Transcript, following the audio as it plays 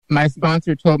my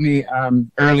sponsor told me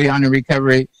early on in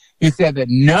recovery, he said that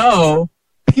no,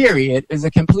 period, is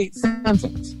a complete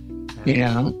sentence, you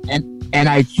know, and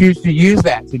I choose to use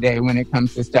that today when it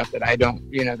comes to stuff that I don't,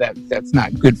 you know, that's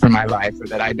not good for my life or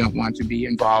that I don't want to be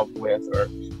involved with or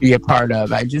be a part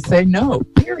of. I just say no,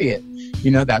 period.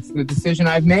 You know, that's the decision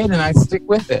I've made and I stick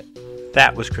with it.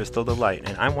 That was Crystal Delight,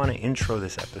 and I want to intro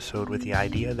this episode with the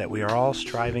idea that we are all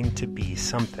striving to be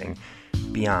something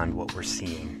beyond what we're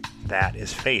seeing. That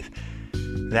is faith.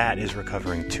 That is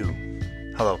recovering too.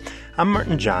 Hello, I'm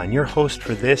Martin John, your host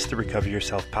for this, the Recover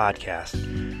Yourself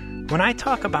podcast. When I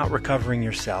talk about recovering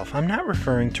yourself, I'm not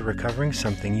referring to recovering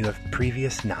something you have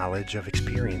previous knowledge of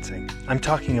experiencing. I'm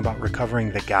talking about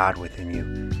recovering the God within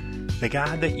you. The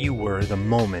God that you were the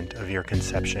moment of your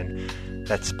conception,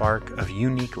 that spark of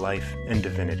unique life and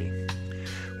divinity.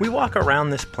 We walk around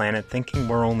this planet thinking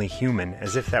we're only human,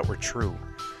 as if that were true.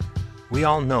 We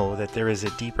all know that there is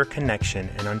a deeper connection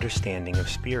and understanding of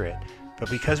spirit, but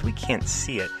because we can't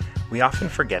see it, we often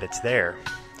forget it's there.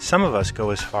 Some of us go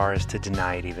as far as to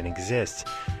deny it even exists,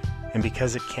 and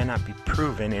because it cannot be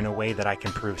proven in a way that I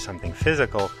can prove something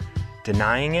physical,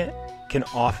 denying it can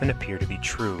often appear to be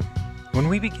true. When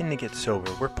we begin to get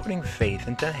sober, we're putting faith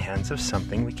into the hands of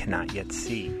something we cannot yet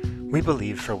see. We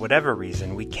believe for whatever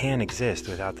reason we can exist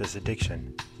without this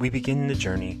addiction. We begin the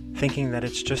journey thinking that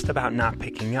it's just about not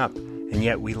picking up, and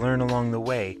yet we learn along the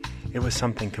way it was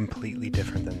something completely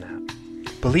different than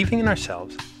that. Believing in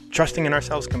ourselves, trusting in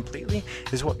ourselves completely,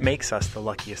 is what makes us the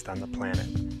luckiest on the planet,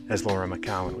 as Laura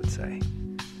McCowan would say.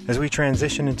 As we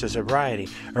transition into sobriety,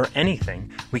 or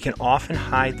anything, we can often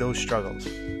hide those struggles.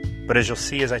 But as you'll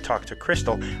see as I talk to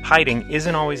Crystal, hiding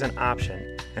isn't always an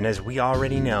option. And as we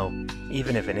already know,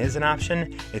 even if it is an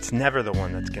option, it's never the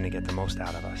one that's going to get the most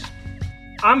out of us.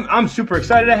 I'm super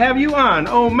excited to have you on.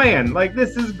 Oh man, like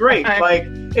this is great. Like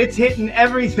it's hitting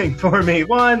everything for me.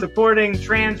 One, supporting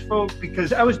trans folk,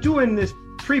 because I was doing this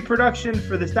pre-production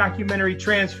for this documentary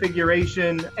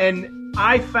Transfiguration, and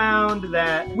I found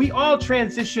that we all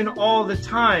transition all the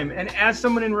time. And as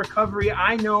someone in recovery,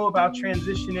 I know about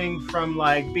transitioning from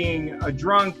like being a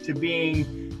drunk to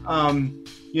being,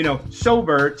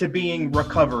 sober to being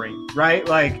recovering, right?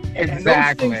 Like, exactly. And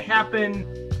those things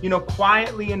happen,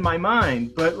 quietly in my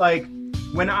mind. But like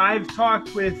when I've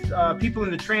talked with people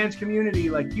in the trans community,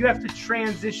 like you have to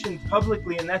transition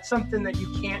publicly, and that's something that you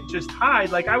can't just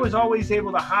hide. Like I was always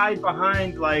able to hide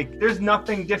behind like there's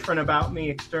nothing different about me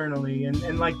externally,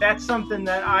 and like that's something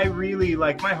that I really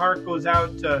like. My heart goes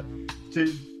out to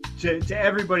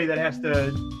everybody that has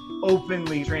to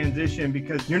openly transition,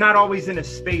 because you're not always in a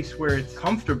space where it's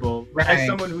comfortable. Right. As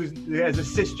someone as a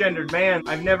cisgendered man,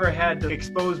 I've never had to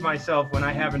expose myself when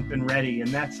I haven't been ready,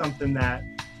 and that's something that,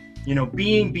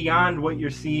 being beyond what you're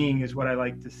seeing is what I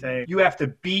like to say. You have to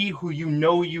be who you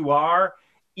know you are,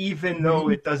 even though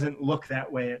it doesn't look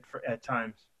that way at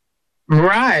times.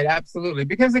 Right, absolutely.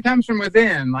 Because it comes from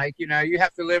within. Like, you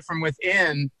have to live from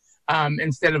within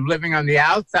instead of living on the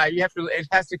outside. It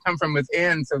has to come from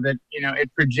within so that,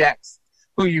 it projects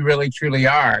who you really truly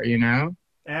are,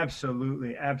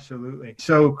 Absolutely, absolutely.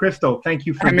 So, Crystal, thank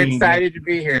you for being here. I'm excited to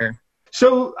be here.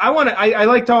 So I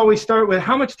like to always start with,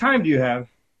 how much time do you have?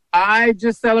 I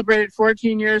just celebrated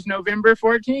 14 years, November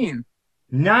 14.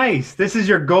 Nice. This is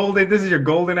your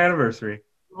golden anniversary.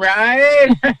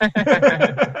 Right.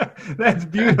 That's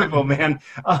beautiful, man.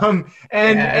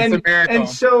 And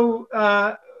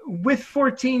so with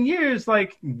 14 years,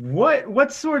 like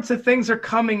what sorts of things are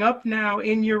coming up now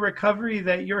in your recovery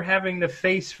that you're having to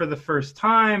face for the first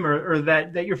time, or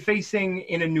that you're facing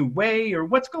in a new way, or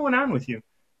what's going on with you?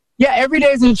 Yeah, every day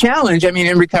is a challenge,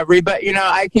 in recovery, but,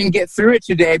 I can get through it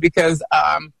today because,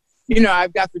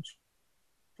 I've got the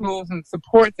tools and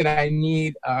support that I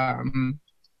need, to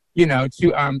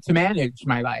manage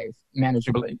my life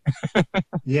manageably.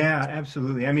 Yeah,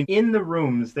 absolutely. In the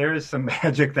rooms, there is some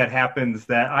magic that happens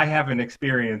that I haven't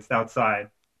experienced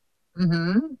outside.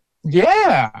 Mm-hmm.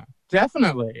 Yeah,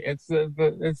 definitely. It's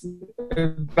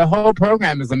the whole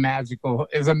program is a magical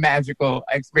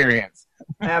experience.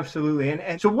 Absolutely.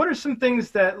 And so what are some things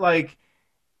that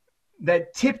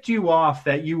that tipped you off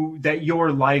that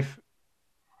your life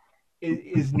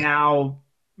is now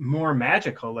more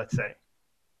magical, let's say?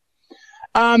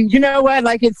 You know what?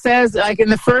 Like it says, like in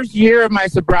the first year of my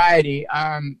sobriety,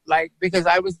 because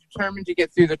I was determined to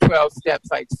get through the 12 steps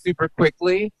like super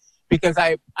quickly, because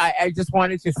I just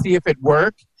wanted to see if it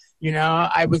worked.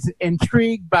 I was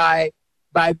intrigued by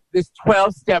this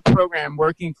 12-step program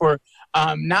working for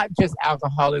not just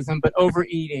alcoholism, but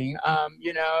overeating,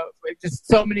 just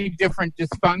so many different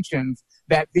dysfunctions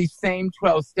that these same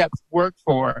 12 steps work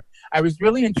for. I was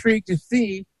really intrigued to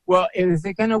see well, is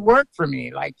it going to work for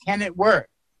me? Like, can it work?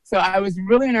 So I was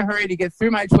really in a hurry to get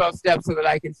through my 12 steps so that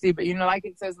I could see. But, like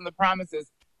it says in the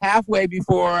promises, halfway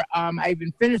before I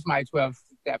even finished my 12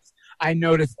 steps, I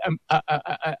noticed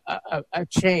a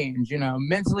change,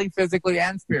 mentally, physically,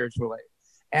 and spiritually.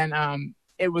 And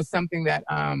it was something that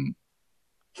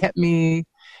kept me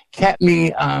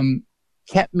coming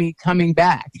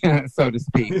back, so to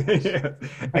speak.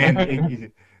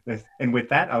 And with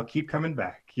that, I'll keep coming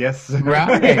back. Yes,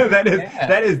 right.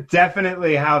 that is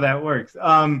definitely how that works.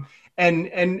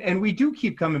 And we do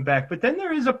keep coming back, but then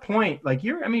there is a point, like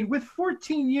with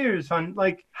 14 years on,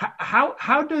 like,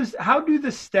 how do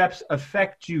the steps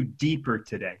affect you deeper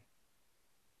today?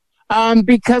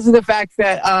 Because of the fact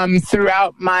that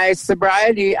throughout my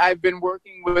sobriety, I've been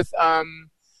working with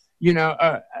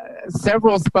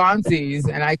several sponsees,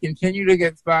 and I continue to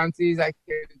get sponsees. I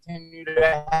continue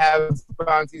to have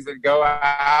sponsees that go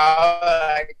out.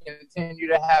 I continue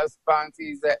to have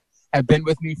sponsees that have been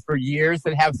with me for years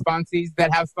that have sponsees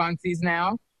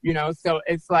now. So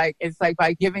it's like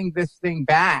by giving this thing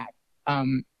back,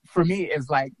 for me,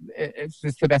 it's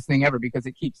just the best thing ever, because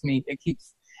it keeps me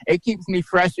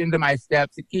fresh into my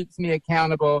steps. It keeps me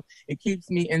accountable. It keeps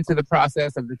me into the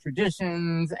process of the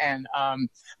traditions and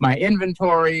my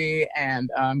inventory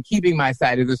and keeping my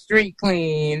side of the street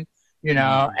clean,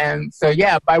 And so,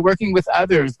 by working with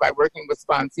others, by working with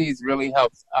sponsees really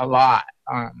helps a lot.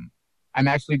 I'm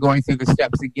actually going through the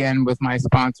steps again with my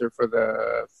sponsor for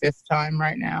the 5th time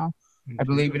right now, I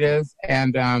believe it is.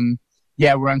 And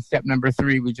we're on step number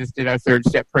 3. We just did our 3rd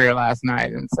step prayer last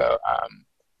night. And so,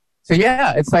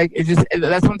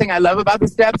 that's one thing I love about the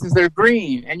steps is they're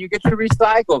green and you get to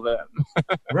recycle them.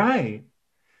 Right.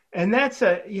 And that's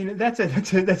a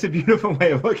beautiful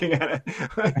way of looking at it.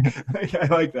 I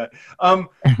like that. But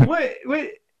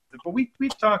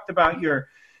we've talked about your,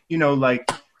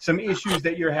 some issues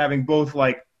that you're having, both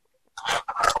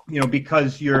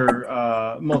because you're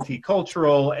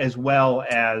multicultural as well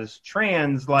as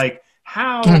trans,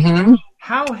 how have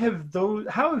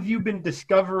you been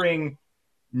discovering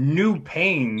new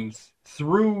pains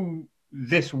through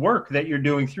this work that you're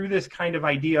doing, through this kind of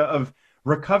idea of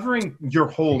recovering your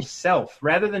whole self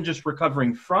rather than just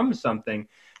recovering from something?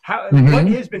 What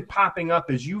has been popping up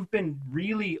as you've been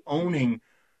really owning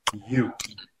you?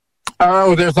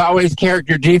 Oh, there's always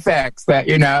character defects that,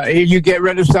 you get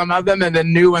rid of some of them and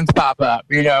then new ones pop up,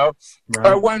 right.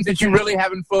 Or ones that you really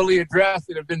haven't fully addressed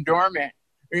that have been dormant,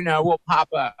 will pop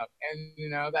up. And,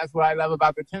 that's what I love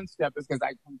about the 10th step, is because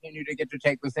I continue to get to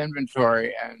take this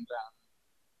inventory and,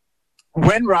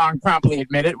 when wrong, promptly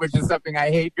admit it, which is something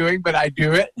I hate doing, but I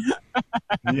do it.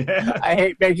 Yeah. I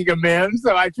hate making amends,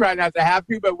 so I try not to have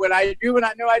to. But when I do, and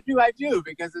I know I do,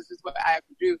 because this is what I have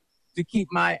to do to keep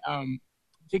my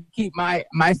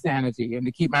my sanity and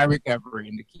to keep my recovery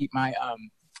and to keep my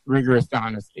rigorous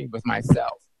honesty with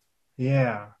myself.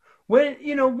 Yeah. When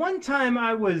one time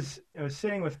I was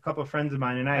sitting with a couple of friends of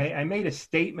mine, and I made a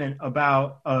statement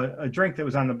about a drink that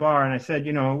was on the bar, and I said,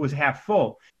 it was half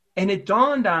full. And it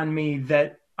dawned on me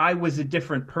that I was a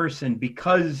different person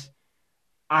because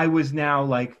I was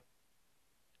now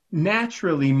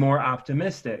naturally more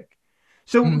optimistic.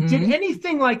 So did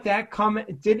anything like that come?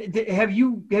 Have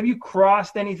you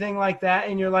crossed anything like that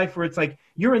in your life where it's like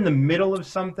you're in the middle of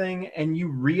something and you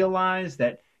realize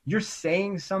that you're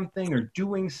saying something or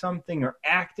doing something or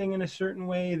acting in a certain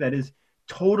way that is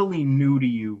totally new to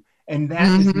you, and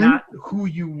that is not who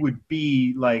you would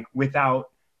be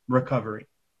without recovery?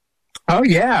 Oh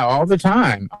yeah, all the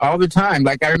time.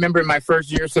 Like I remember in my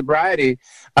first year of sobriety,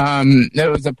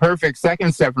 it was a perfect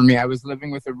second step for me. I was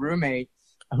living with a roommate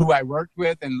who I worked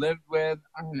with and lived with,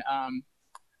 and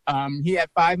he had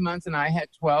 5 months and I had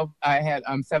 12. I had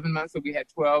 7 months, so we had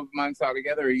 12 months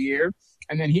altogether, a year.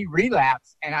 And then he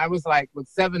relapsed, and I was with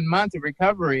 7 months of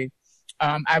recovery,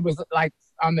 I was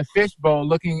on the fishbowl,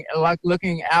 looking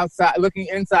outside, looking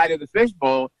inside of the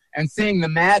fishbowl, and seeing the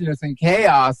madness and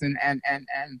chaos, and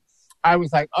I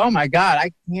was like, oh my God, I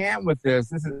can't with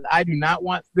this. I do not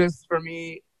want this for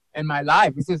me in my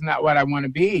life. This is not what I want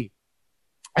to be.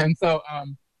 And so,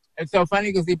 it's so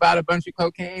funny because he bought a bunch of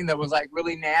cocaine that was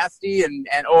really nasty and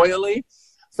oily.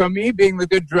 So me being the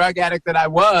good drug addict that I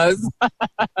was,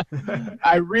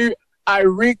 I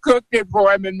recooked it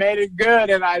for him and made it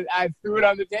good. And I threw it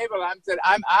on the table and I said,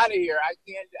 I'm out of here. I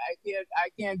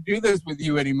can't do this with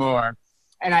you anymore.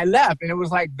 And I left. And it was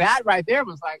that right there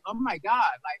was oh my God,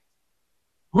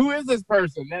 who is this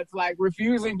person that's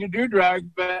refusing to do drugs,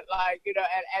 but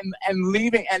and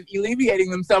leaving and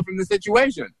alleviating themselves from the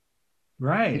situation?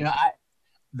 Right.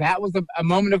 That was a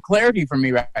moment of clarity for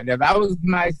me right there. That was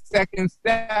my second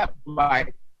step.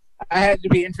 I had to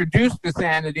be introduced to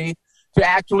sanity to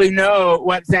actually know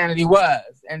what sanity was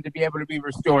and to be able to be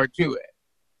restored to it.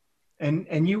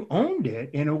 And you owned it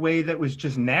in a way that was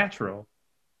just natural.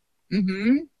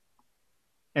 Mm-hmm.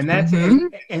 And that's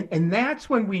and that's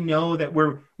when we know that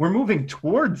we're moving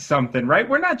towards something, right?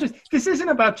 We're not just, this isn't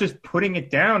about just putting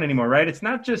it down anymore, right? It's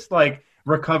not just like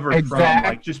recover from,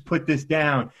 like just put this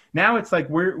down. Now it's like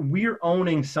we're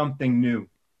owning something new.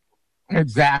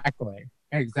 Exactly.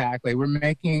 We're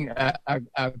making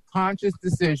a conscious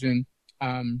decision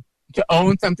to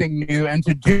own something new and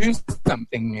to do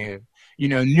something new.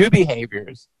 New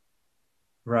behaviors.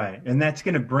 Right, and that's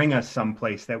going to bring us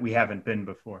someplace that we haven't been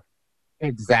before.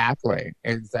 Exactly.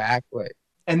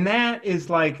 And that is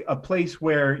like a place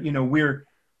where,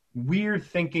 we're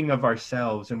thinking of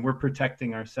ourselves and we're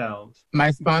protecting ourselves.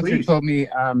 My sponsor told me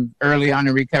early on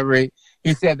in recovery,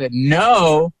 he said that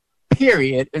no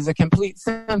period is a complete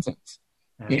sentence,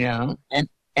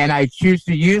 and I choose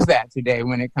to use that today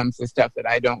when it comes to stuff that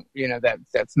I don't,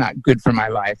 that's not good for my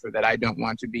life or that I don't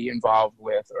want to be involved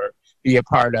with or be a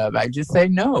part of. I just say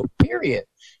no, period.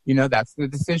 That's the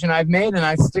decision I've made and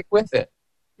I stick with it,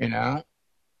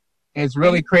 It's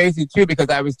really crazy too, because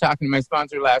I was talking to my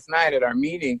sponsor last night at our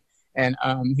meeting and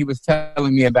he was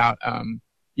telling me about,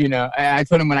 I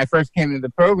told him when I first came into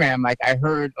the program, like I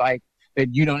heard like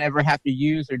that you don't ever have to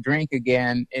use or drink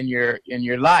again in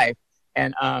your life.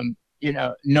 And,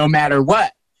 no matter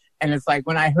what. And it's like,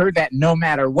 when I heard that no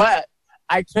matter what,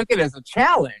 I took it as a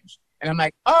challenge. And I'm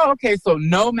like, oh, okay, so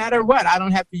no matter what, I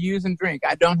don't have to use and drink.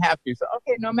 I don't have to. So,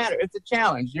 okay, no matter. It's a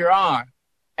challenge. You're on.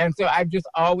 And so I've just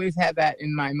always had that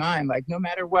in my mind, like, no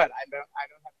matter what, I don't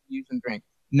have to use and drink.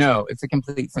 No, it's a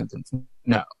complete sentence.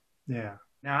 No. Yeah.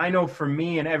 Now, I know for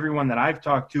me and everyone that I've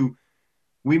talked to,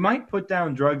 we might put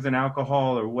down drugs and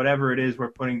alcohol or whatever it is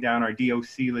we're putting down, our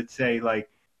DOC, let's say, like,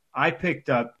 I picked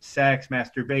up sex,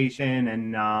 masturbation,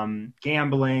 and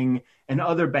gambling and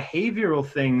other behavioral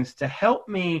things to help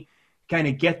me kind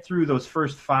of get through those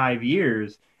first 5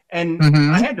 years. And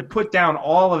I had to put down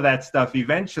all of that stuff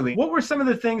eventually. What were some of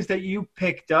the things that you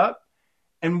picked up?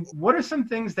 And what are some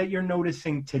things that you're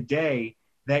noticing today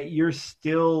that you're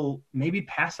still maybe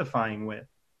pacifying with?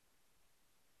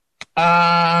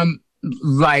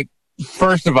 Like,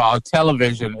 first of all,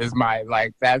 television is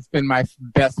that's been my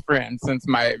best friend since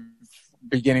my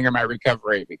beginning of my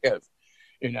recovery because,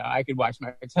 I could watch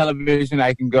my television.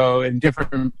 I can go in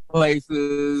different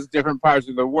places, different parts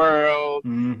of the world.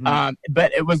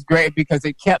 But it was great because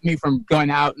it kept me from going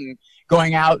out and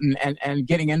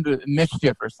getting into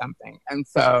mischief or something. And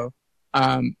so,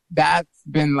 that's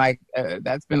been like a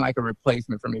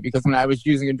replacement for me because when I was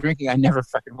using and drinking, I never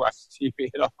fucking watched TV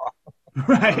at all.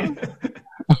 Right.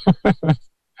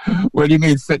 What do you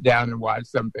mean sit down and watch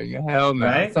something? Hell no.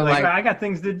 Right? So like I got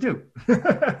things to do.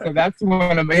 So that's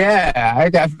one of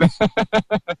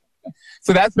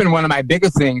so that's been one of my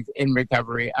biggest things in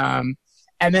recovery. And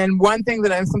then some things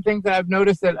that I've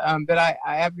noticed that I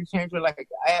have to change with, like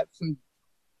I have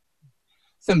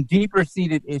some deeper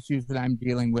seated issues that I'm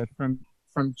dealing with from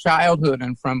childhood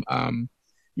and from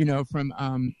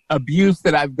abuse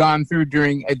that I've gone through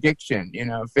during addiction,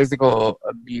 physical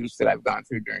abuse that I've gone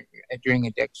through during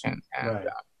addiction. And right.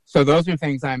 So those are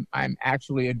things I'm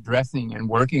actually addressing and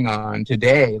working on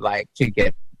today, like to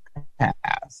get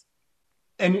past.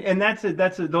 And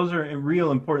those are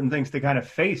real important things to kind of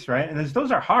face, right? And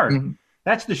those are hard. Mm-hmm.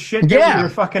 That's the shit that we were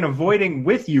fucking avoiding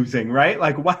with using, right?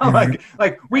 Like, wow,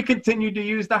 like we continue to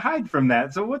use to hide from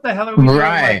that. So what the hell are we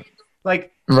doing?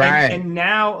 Right. And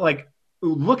now, like,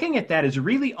 looking at that is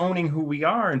really owning who we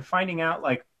are and finding out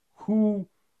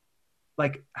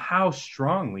how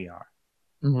strong we are.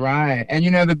 Right. And,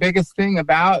 the biggest thing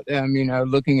about,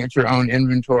 looking at your own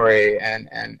inventory and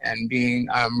being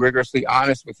rigorously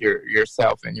honest with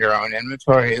yourself and your own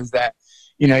inventory is that,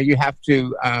 you have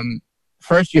to,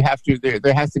 first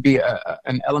there has to be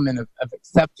an element of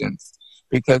acceptance,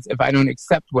 because if I don't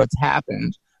accept what's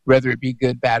happened, whether it be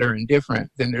good, bad, or indifferent,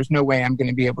 then there's no way I'm going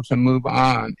to be able to move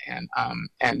on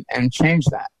and change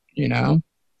that,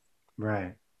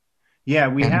 Right. Yeah,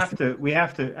 we have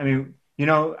to, I mean,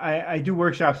 I do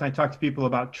workshops and I talk to people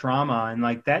about trauma, and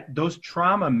like those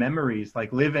trauma memories,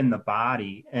 like, live in the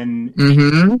body, and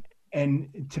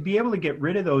to be able to get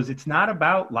rid of those, it's not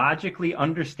about logically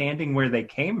understanding where they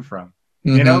came from,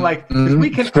 because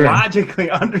we can logically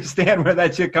understand where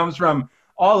that shit comes from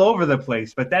all over the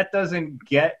place, but that doesn't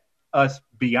get us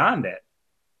beyond it.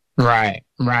 Right.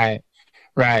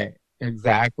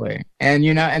 Exactly. And,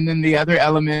 and then the other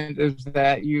element is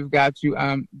that you've got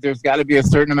to, there's got to be a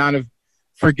certain amount of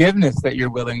forgiveness that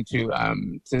you're willing to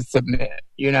submit.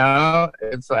 You know,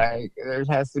 it's like there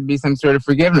has to be some sort of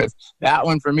forgiveness. That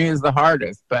one for me is the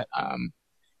hardest, but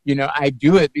you know, I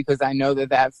do it because I know that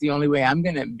that's the only way I'm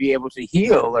going to be able to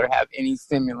heal or have any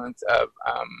semblance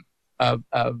of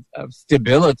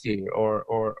stability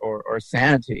or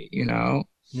sanity, you know,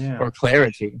 or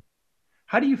clarity.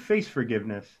 How do you face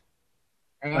forgiveness?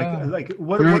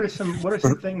 What are some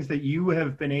things that you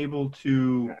have been able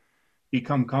to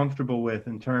become comfortable with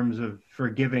in terms of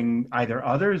forgiving either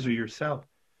others or yourself?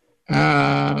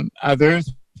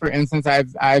 Others, for instance,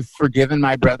 I've forgiven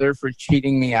my brother for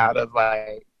cheating me out of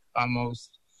like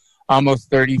almost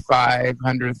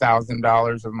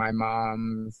 $3,500,000 of my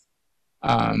mom's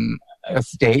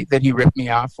estate that he ripped me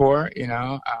off for. You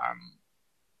know,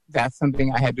 that's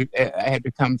something I had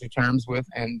to come to terms with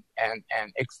and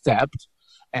accept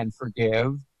and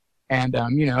forgive. And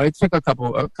you know, it took a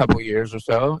couple years or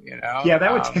so. You know, yeah,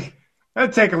 that would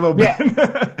take a little bit.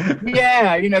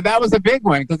 Yeah, you know, that was a big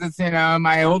one because it's, you know,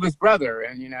 my oldest brother,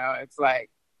 and you know, it's like.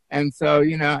 And so,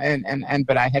 you know,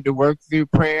 but I had to work through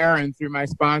prayer and through my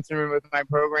sponsor with my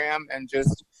program and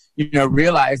just, you know,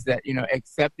 realize that, you know,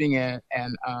 accepting it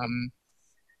and,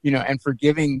 you know, and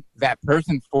forgiving that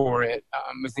person for it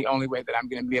is the only way that I'm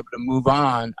going to be able to move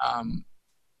on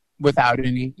without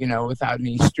any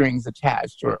strings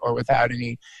attached or without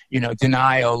any, you know,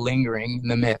 denial lingering in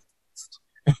the midst.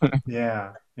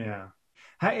 Yeah.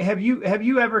 Have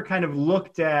you ever kind of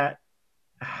looked at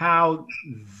how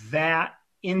that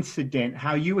incident,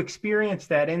 how you experienced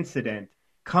that incident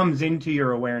comes into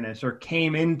your awareness or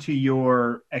came into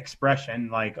your expression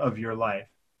like of your life?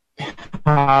 Did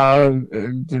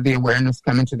the awareness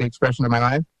come into the expression of my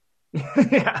life?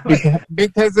 Yeah.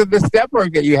 Because of the step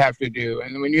work that you have to do.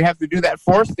 And when you have to do that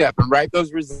 4-step and write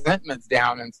those resentments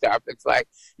down and stuff, it's like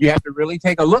you have to really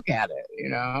take a look at it, you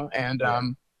know? And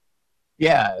he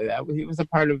was a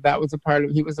part of my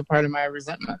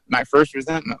resentment, my first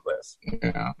resentment list.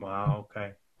 You know? Wow.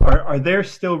 Okay. Are there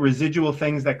still residual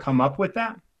things that come up with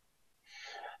that?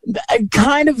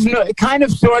 Kind of,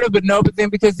 sort of, but no. But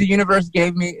then because the universe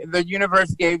gave me,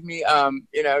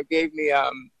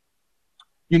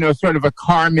 sort of a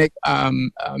karmic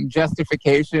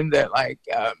justification that, like,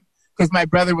 because my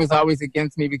brother was always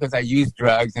against me because I used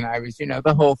drugs, and I was, you know,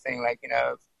 the whole thing, like, you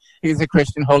know. He's a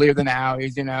Christian holier than thou.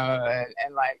 He's, you know,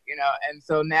 and like, you know, and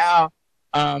so now,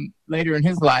 later in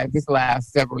his life, his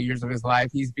last several years of his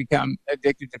life, he's become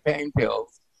addicted to pain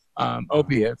pills,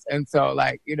 opiates. And so,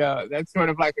 like, you know, that's sort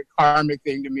of like a karmic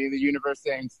thing to me, the universe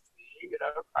saying, you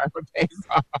know, karma pays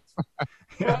off.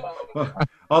 Yeah. Well,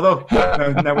 although,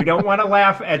 now we don't want to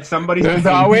laugh at somebody's There's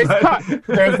pain, always but...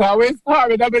 there's always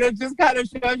karma. No, but it just kind of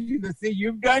shows you to see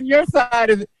you've done your side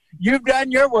of it. You've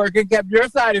done your work and kept your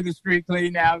side of the street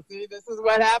clean now. See, this is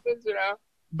what happens, you know.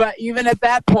 But even at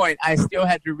that point, I still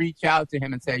had to reach out to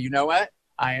him and say, you know what?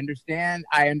 I understand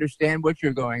what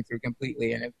you're going through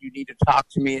completely. And if you need to talk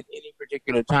to me at any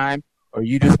particular time or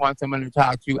you just want someone to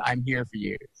talk to, I'm here for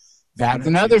you. That's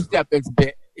another step that's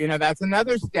big. You know, that's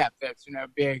another step that's, you know,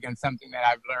 big and something that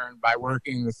I've learned by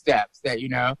working the steps that, you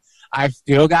know, I've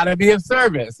still got to be of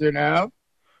service, you know.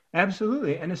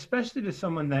 Absolutely. And especially to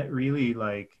someone that really,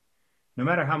 like, no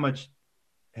matter how much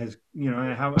has, you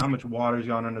know, how much water's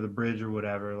gone under the bridge or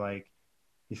whatever, like,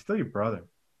 he's still your brother.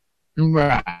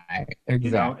 Right.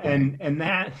 Exactly. You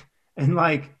know? And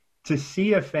like, to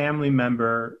see a family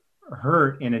member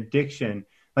hurt in addiction,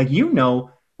 like, you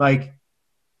know, like,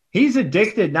 he's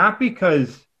addicted not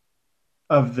because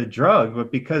of the drug,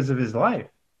 but because of his life.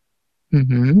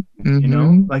 Mm-hmm. Mm-hmm. You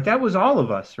know, like, that was all of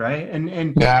us, right?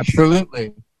 And yeah,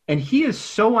 absolutely. And he is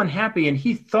so unhappy, and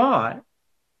he thought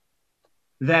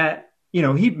that, you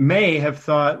know, he may have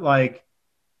thought, like,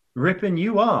 ripping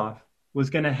you off was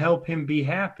going to help him be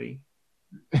happy.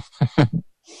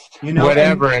 You know,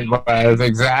 whatever it was,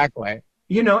 exactly.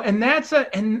 You know, and that's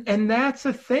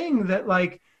a thing that,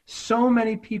 like, so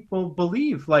many people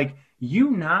believe, like,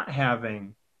 you not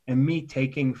having and me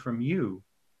taking from you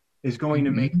is going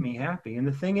to make me happy. And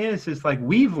the thing is like,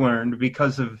 we've learned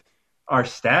because of our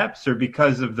steps or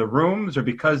because of the rooms or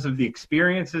because of the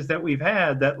experiences that we've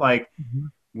had that, like,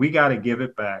 we got to give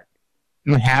it back.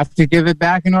 We have to give it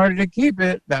back in order to keep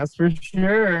it. That's for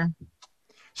sure.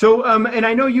 So, and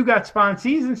I know you got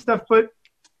sponsees and stuff, but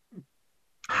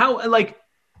how, like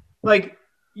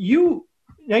you,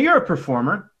 now you're a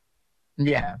performer.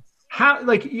 Yeah. How,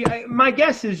 like, my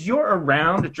guess is you're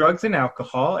around drugs and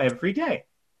alcohol every day.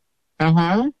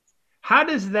 Uh-huh. How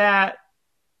does that,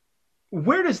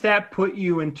 where does that put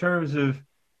you in terms of,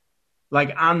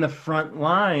 like, on the front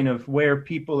line of where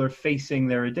people are facing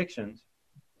their addictions?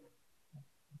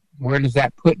 Where does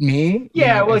that put me?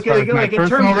 Yeah, well, like in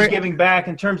terms of rate? giving back,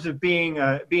 in terms of being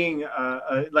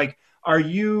like, are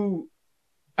you?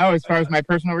 Oh, as far as my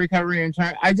personal recovery,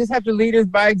 I just have to lead us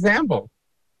by example,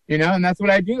 and that's what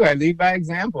I do. I lead by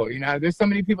example. There's so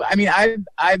many people. I mean,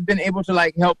 I've been able to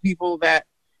like help people that,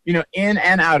 in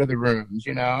and out of the rooms.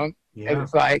 Yeah.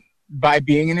 It's like by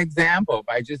being an example,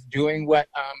 by just doing what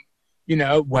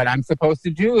what I'm supposed to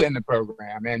do in the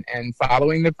program and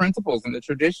following the principles and the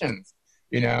traditions.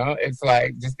 It's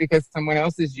like just because someone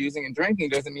else is using and drinking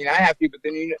doesn't mean I have to. But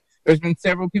then there's been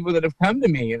several people that have come to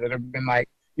me that have been like,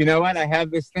 you know what, I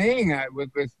have this thing with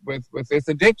this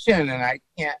addiction and I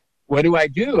can't. What do I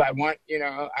do? I want,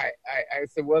 I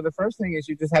said, well, the first thing is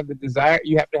you just have the desire.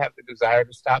 You have to have the desire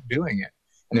to stop doing it.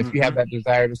 And if you have that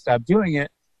desire to stop doing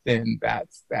it, then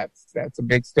that's a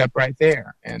big step right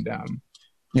there. And,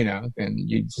 then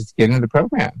you just get into the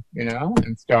program,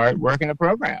 and start working a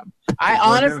program. I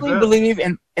honestly believe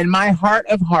in my heart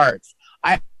of hearts,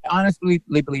 I honestly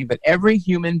believe that every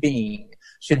human being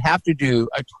should have to do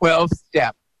a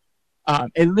 12-step,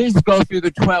 at least go through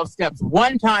the 12 steps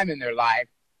one time in their life,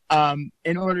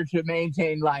 in order to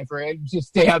maintain life or just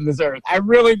stay on this earth. I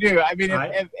really do. I mean,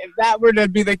 if that were to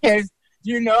be the case,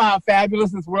 do you know how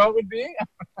fabulous this world would be?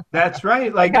 That's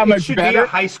right. Like how much better? Be a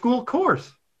high school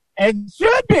course. It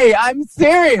should be. I'm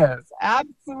serious.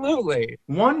 Absolutely.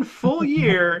 One full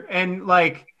year and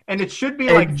it should be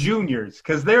like juniors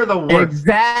because they're the worst.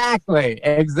 Exactly.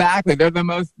 They're the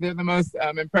most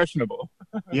impressionable.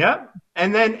 Yep.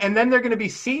 And then they're going to be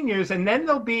seniors, and then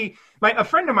they'll be. A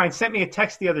friend of mine sent me a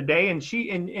text the other day, and she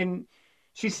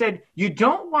said, "You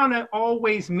don't want to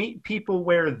always meet people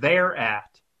where they're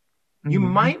at. You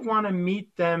might want to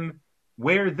meet them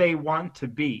where they want to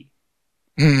be."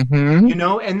 Mm-hmm.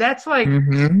 And that's like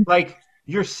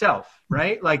yourself,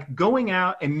 right? Like going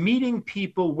out and meeting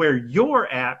people where you're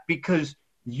at because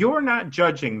you're not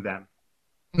judging them.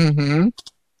 Mm-hmm.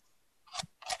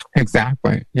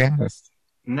 Exactly. Yes.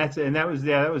 And that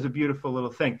was a beautiful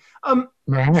little thing.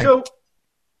 Right. So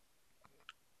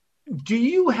do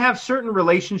you have certain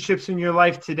relationships in your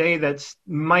life today that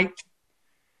might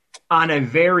on a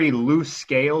very loose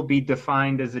scale be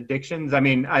defined as addictions? I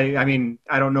mean,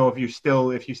 I don't know if you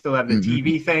still have the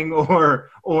TV thing or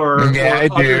yeah, I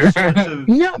do.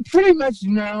 No, pretty much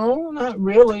no, not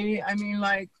really. I mean,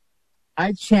 like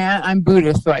I chant. I'm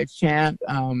Buddhist, so I chant.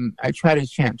 I try to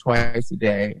chant twice a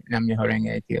day. Nam Myoho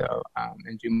Renge Kyo,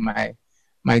 and do my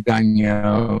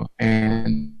Ganyo,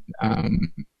 and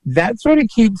that sort of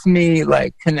keeps me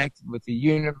like connected with the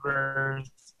universe.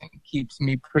 It keeps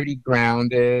me pretty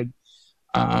grounded,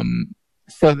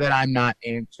 so that I'm not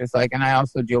anxious. And I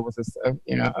also deal with this,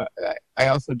 I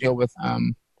also deal with,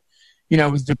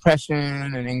 with depression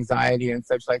and anxiety and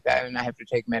such like that. And I have to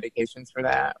take medications for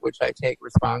that, which I take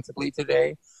responsibly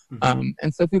today. Mm-hmm.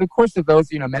 And so through the course of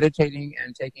those, meditating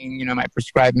and taking, my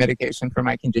prescribed medication for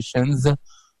my conditions,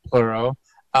 plural,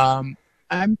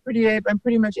 I'm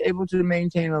pretty much able to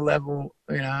maintain a level.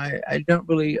 I don't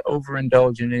really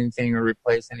overindulge in anything or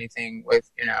replace anything with,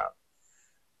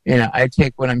 I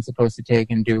take what I'm supposed to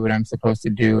take and do what I'm supposed to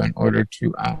do in order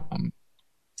to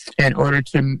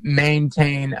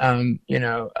maintain,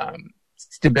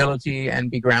 stability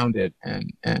and be grounded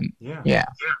and yeah.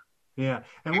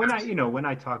 And when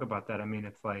I talk about that, I mean,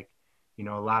 it's like, a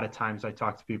lot of times I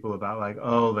talk to people about like,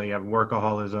 oh, they have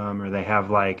workaholism or they have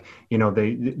like, I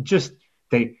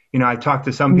talk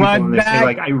to some people and they say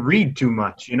like, I read too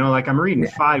much, like I'm reading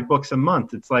 5 books a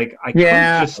month. It's like, I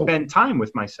couldn't just spend time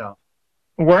with myself.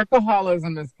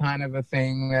 Workaholism is kind of a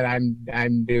thing that I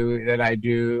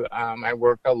do. I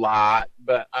work a lot,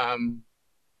 but,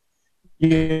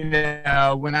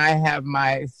 when I have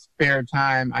my spare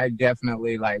time, I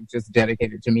definitely like just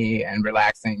dedicate it to me and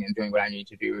relaxing and doing what I need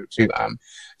to do to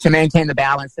maintain the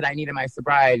balance that I need in my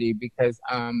sobriety because,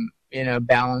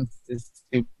 balance is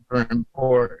super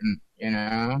important,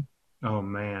 Oh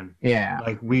man. Yeah.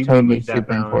 Like we totally need that super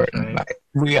balance, important. right? Like,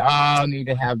 we all need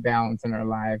to have balance in our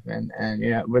life and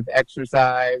with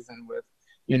exercise and with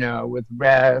with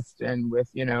rest and with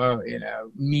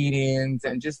meetings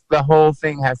and just the whole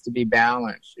thing has to be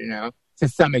balanced, to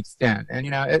some extent. And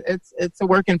it's a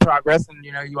work in progress and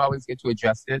you always get to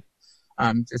adjust it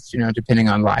just depending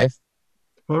on life.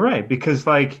 Well, right, because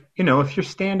like, if you're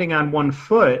standing on one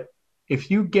foot, if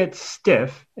you get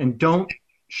stiff and don't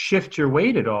shift your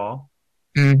weight at all,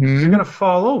 you're going to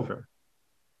fall over.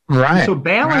 Right. So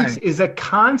balance is a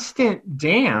constant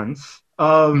dance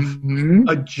of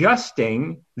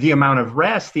adjusting the amount of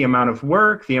rest, the amount of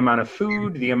work, the amount of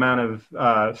food, the amount of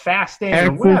fasting, exercise,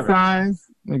 or whatever.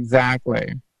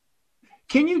 Exactly.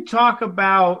 Can you talk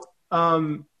about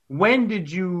when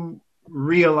did you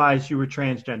realize you were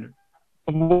transgender?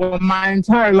 Well, my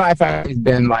entire life I've always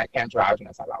been like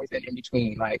androgynous. I've always been in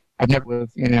between. Like I've never,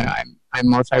 I'm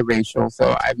multiracial,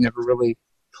 so I've never really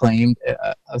claimed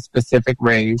a specific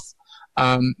race.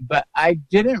 But I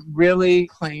didn't really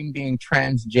claim being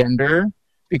transgender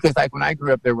because, like, when I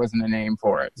grew up, there wasn't a name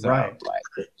for it. So, right.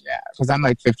 Like, yeah, because I'm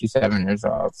like 57 years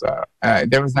old, so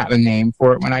there was not a name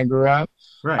for it when I grew up.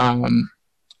 Right.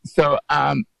 So,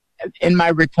 in my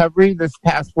recovery this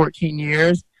past 14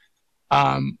 years.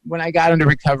 When I got into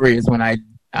recovery is when I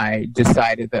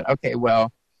decided that, okay,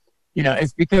 well,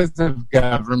 it's because of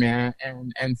government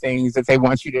and things that they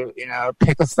want you to,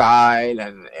 pick a side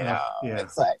and,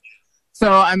 it's like, so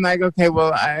I'm like, okay,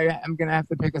 well, I'm going to have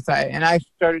to pick a side. And I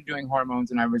started doing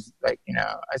hormones and I was like,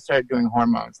 I started doing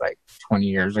hormones like 20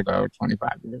 years ago, 25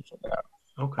 years ago.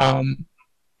 Okay.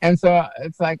 And so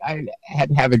it's like I had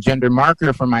to have a gender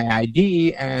marker for my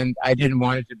ID and I didn't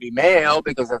want it to be male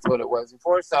because that's what it was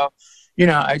before. So,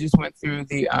 I just went through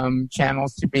the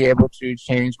channels to be able to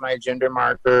change my gender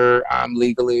marker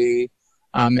legally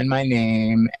in my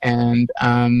name. And,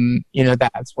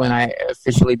 that's when I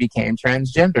officially became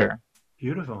transgender.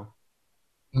 Beautiful.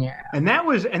 Yeah. And that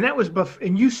was and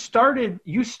you started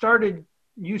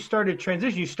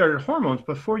transition. You started hormones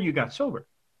before you got sober.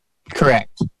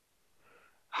 Correct.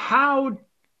 How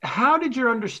did your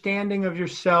understanding of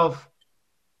yourself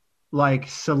like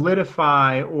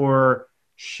solidify or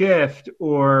shift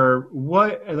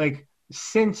like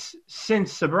since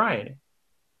sobriety?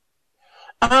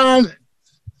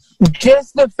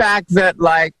 Just the fact that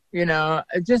like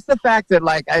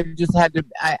I just had to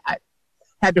I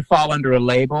had to fall under a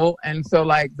label, and so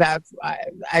like that's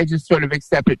I just sort of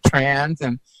accepted trans,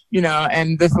 and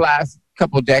and this last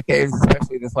couple decades,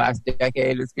 especially this last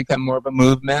decade, it's become more of a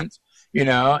movement,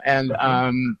 and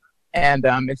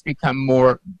it's become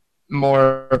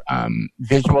more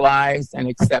visualized and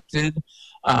accepted.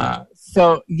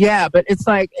 So yeah, but it's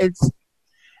like it's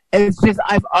just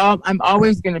I'm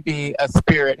always going to be a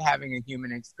spirit having a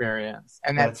human experience,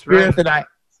 and that spirit that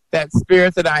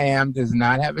I am does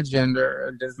not have a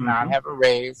gender, does not have a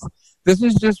race. This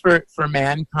is just for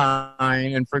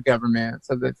mankind and for government,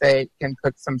 so that they can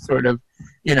put some sort of,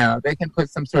 they can put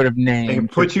some sort of name. They can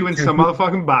put you in some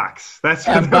motherfucking box. That's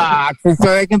a box, and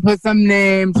so they can put some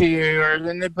name to you, or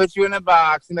then they put you in a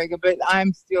box, and but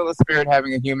I'm still a spirit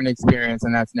having a human experience,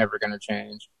 and that's never going to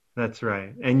change. That's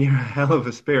right, and you're a hell of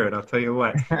a spirit, I'll tell you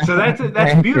what. So that's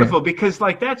beautiful because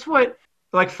like that's what.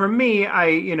 Like for me,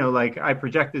 I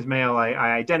project as male, I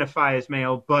identify as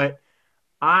male, but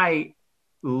I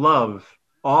love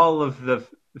all of the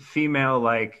female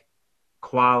like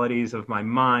qualities of my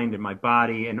mind and my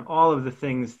body and all of the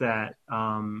things that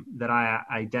I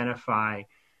identify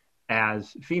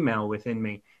as female within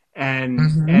me.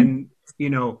 And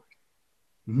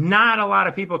not a lot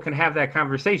of people can have that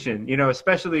conversation,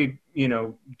 especially,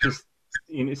 just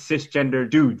cisgender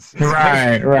dudes,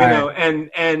 right.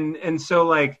 And so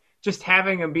like just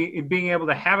having being able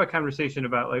to have a conversation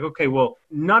about like, okay, well,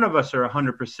 none of us are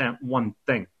 100% one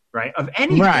thing, right? Of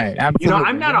anything, right? Absolutely.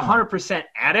 I'm not 100%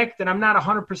 addict, and I'm not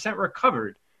 100%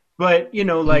 recovered, but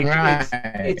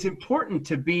it's important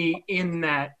to be in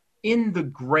the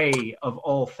gray of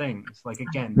all things. Like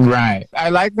again, right? I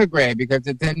like the gray because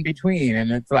it's in between,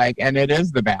 and it's like, and it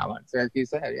is the balance, like you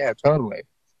said. Yeah, totally.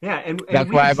 Yeah, and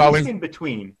that's why I've always in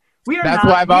between. That's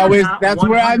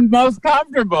where I'm most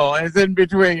comfortable, is in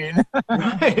between.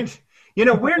 Right.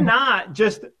 We're not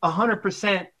just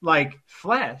 100% like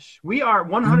flesh. We are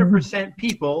 100%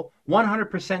 people,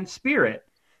 100% spirit.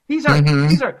 We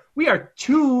are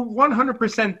two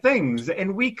 100% things,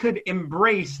 and we could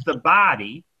embrace the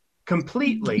body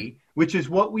completely, which is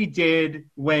what we did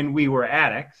when we were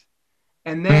addicts.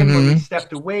 And then when we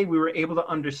stepped away, we were able to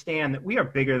understand that we are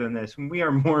bigger than this, and we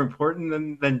are more important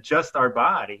than just our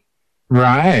body.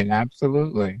 Right,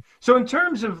 absolutely. So in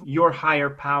terms of your higher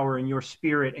power and your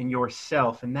spirit and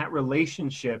yourself and that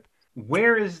relationship,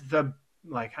 where is the,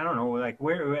 like, I don't know, like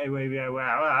where, I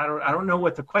don't know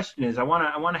what the question is. I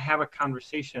want to have a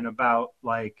conversation about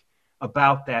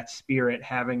that spirit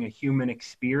having a human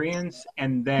experience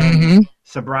and then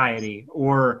sobriety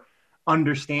or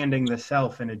understanding the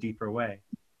self in a deeper way.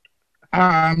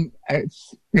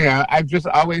 It's, I've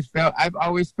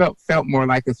always felt more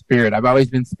like a spirit. I've always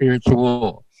been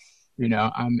spiritual,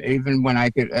 even when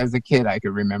as a kid, I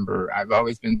could remember I've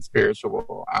always been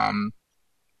spiritual.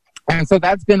 And so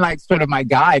that's been like sort of my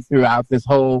guide throughout this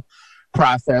whole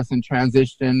process and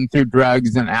transition through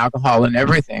drugs and alcohol and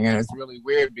everything. And it's really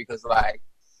weird because the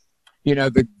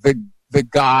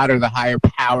God or the higher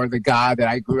power, the God that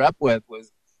I grew up with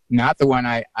was not the one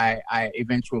I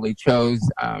eventually chose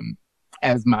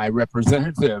as my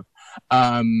representative.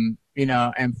 You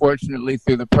know, and fortunately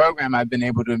through the program, I've been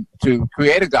able to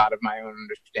create a God of my own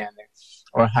understanding,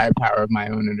 or a higher power of my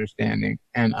own understanding.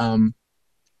 And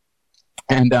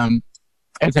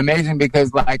it's amazing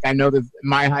because, like, I know that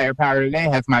my higher power today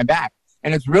has my back.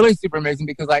 And it's really super amazing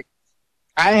because, like,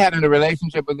 I had a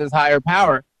relationship with this higher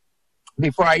power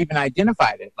before I even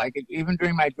identified it. Like, even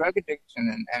during my drug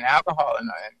addiction and alcohol and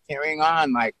carrying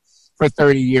on, like, for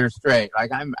 30 years straight.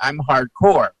 Like, I'm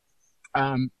hardcore.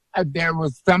 There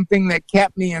was something that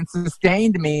kept me and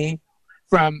sustained me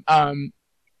from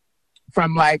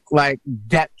like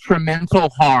detrimental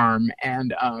harm,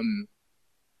 and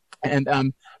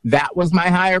that was my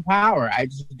higher power. I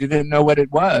just didn't know what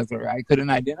it was, or I couldn't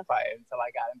identify it until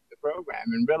I got into the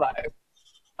program and realized,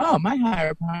 oh, my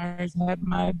higher powers had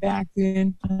my back the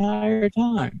entire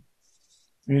time,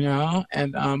 you know,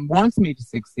 and wants me to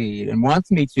succeed, and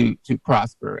wants me to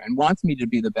prosper, and wants me to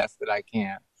be the best that I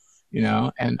can. You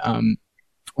know, and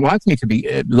wants me to be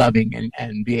loving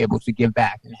and be able to give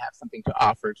back and have something to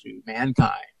offer to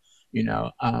mankind, you know,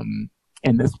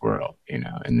 in this world, you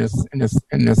know, in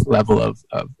this level of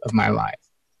my life.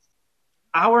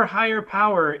 Our higher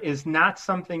power is not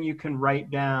something you can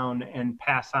write down and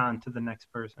pass on to the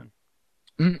next person.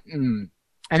 Mm-mm.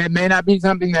 And it may not be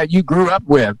something that you grew up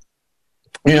with,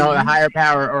 you know, a higher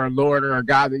power or a Lord or a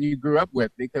God that you grew up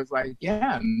with, because, like,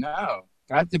 no.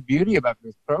 That's the beauty about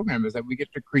this program, is that we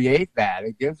get to create that.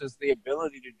 It gives us the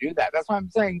ability to do that. That's why I'm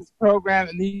saying this program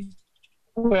and these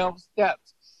 12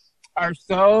 steps are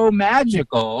so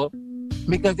magical,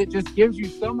 because it just gives you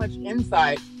so much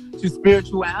insight to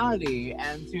spirituality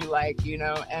and to, like, you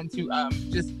know, and to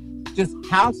just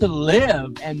how to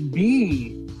live and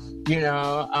be, you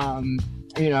know,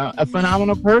 a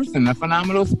phenomenal person, a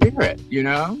phenomenal spirit, you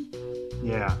know?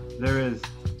 Yeah, there is.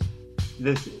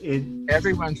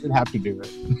 Everyone should have to do it.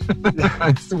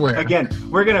 I swear. Again,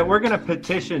 we're gonna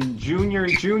petition junior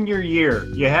year.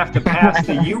 You have to pass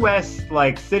the U.S.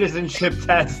 like citizenship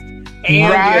test, and you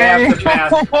have to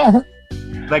pass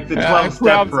like the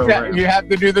 12-step program. You have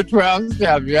to do the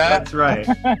 12-step. Yeah, that's right.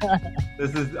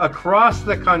 This is across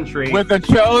the country with a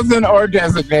chosen or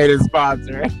designated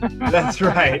sponsor. That's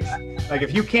right. Like,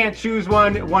 if you can't choose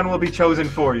one will be chosen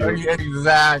for you.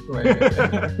 Exactly.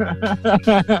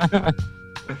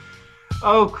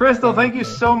 Oh, Crystal, thank you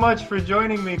so much for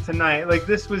joining me tonight. Like,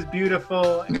 this was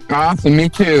beautiful. Awesome. Me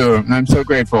too. I'm so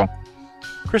grateful.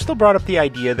 Crystal brought up the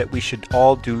idea that we should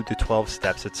all do the 12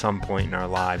 steps at some point in our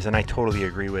lives, and I totally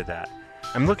agree with that.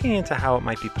 I'm looking into how it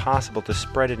might be possible to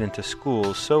spread it into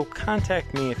schools, so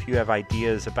contact me if you have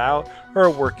ideas about or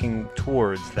are working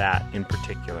towards that in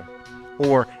particular,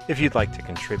 or if you'd like to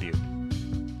contribute.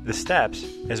 The steps,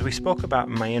 as we spoke about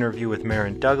in my interview with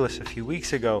Marin Douglas a few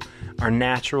weeks ago, are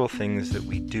natural things that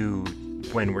we do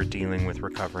when we're dealing with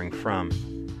recovering from.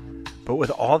 But with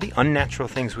all the unnatural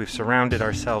things we've surrounded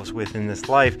ourselves with in this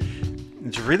life,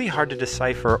 it's really hard to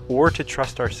decipher or to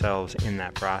trust ourselves in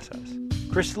that process.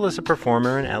 Crystal is a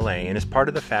performer in LA and is part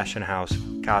of the fashion house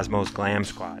Cosmos Glam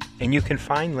Squad, and you can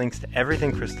find links to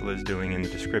everything Crystal is doing in the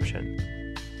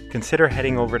description. Consider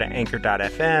heading over to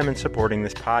Anchor.fm and supporting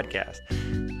this podcast.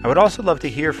 I would also love to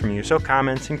hear from you, so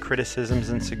comments and criticisms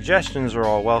and suggestions are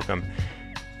all welcome.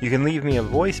 You can leave me a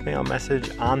voicemail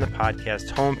message on the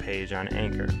podcast's homepage on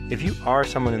Anchor. If you are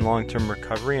someone in long-term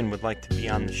recovery and would like to be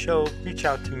on the show, reach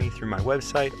out to me through my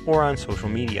website or on social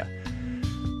media.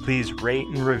 Please rate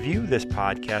and review this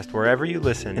podcast wherever you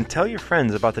listen, and tell your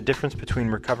friends about the difference between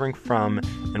recovering from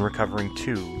and recovering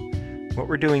to. What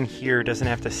we're doing here doesn't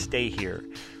have to stay here.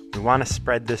 We want to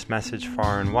spread this message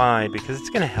far and wide because it's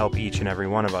going to help each and every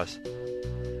one of us.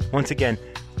 Once again,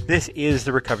 this is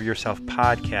the Recover Yourself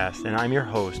podcast, and I'm your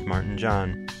host, Martin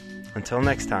John. Until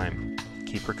next time,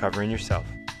 keep recovering yourself.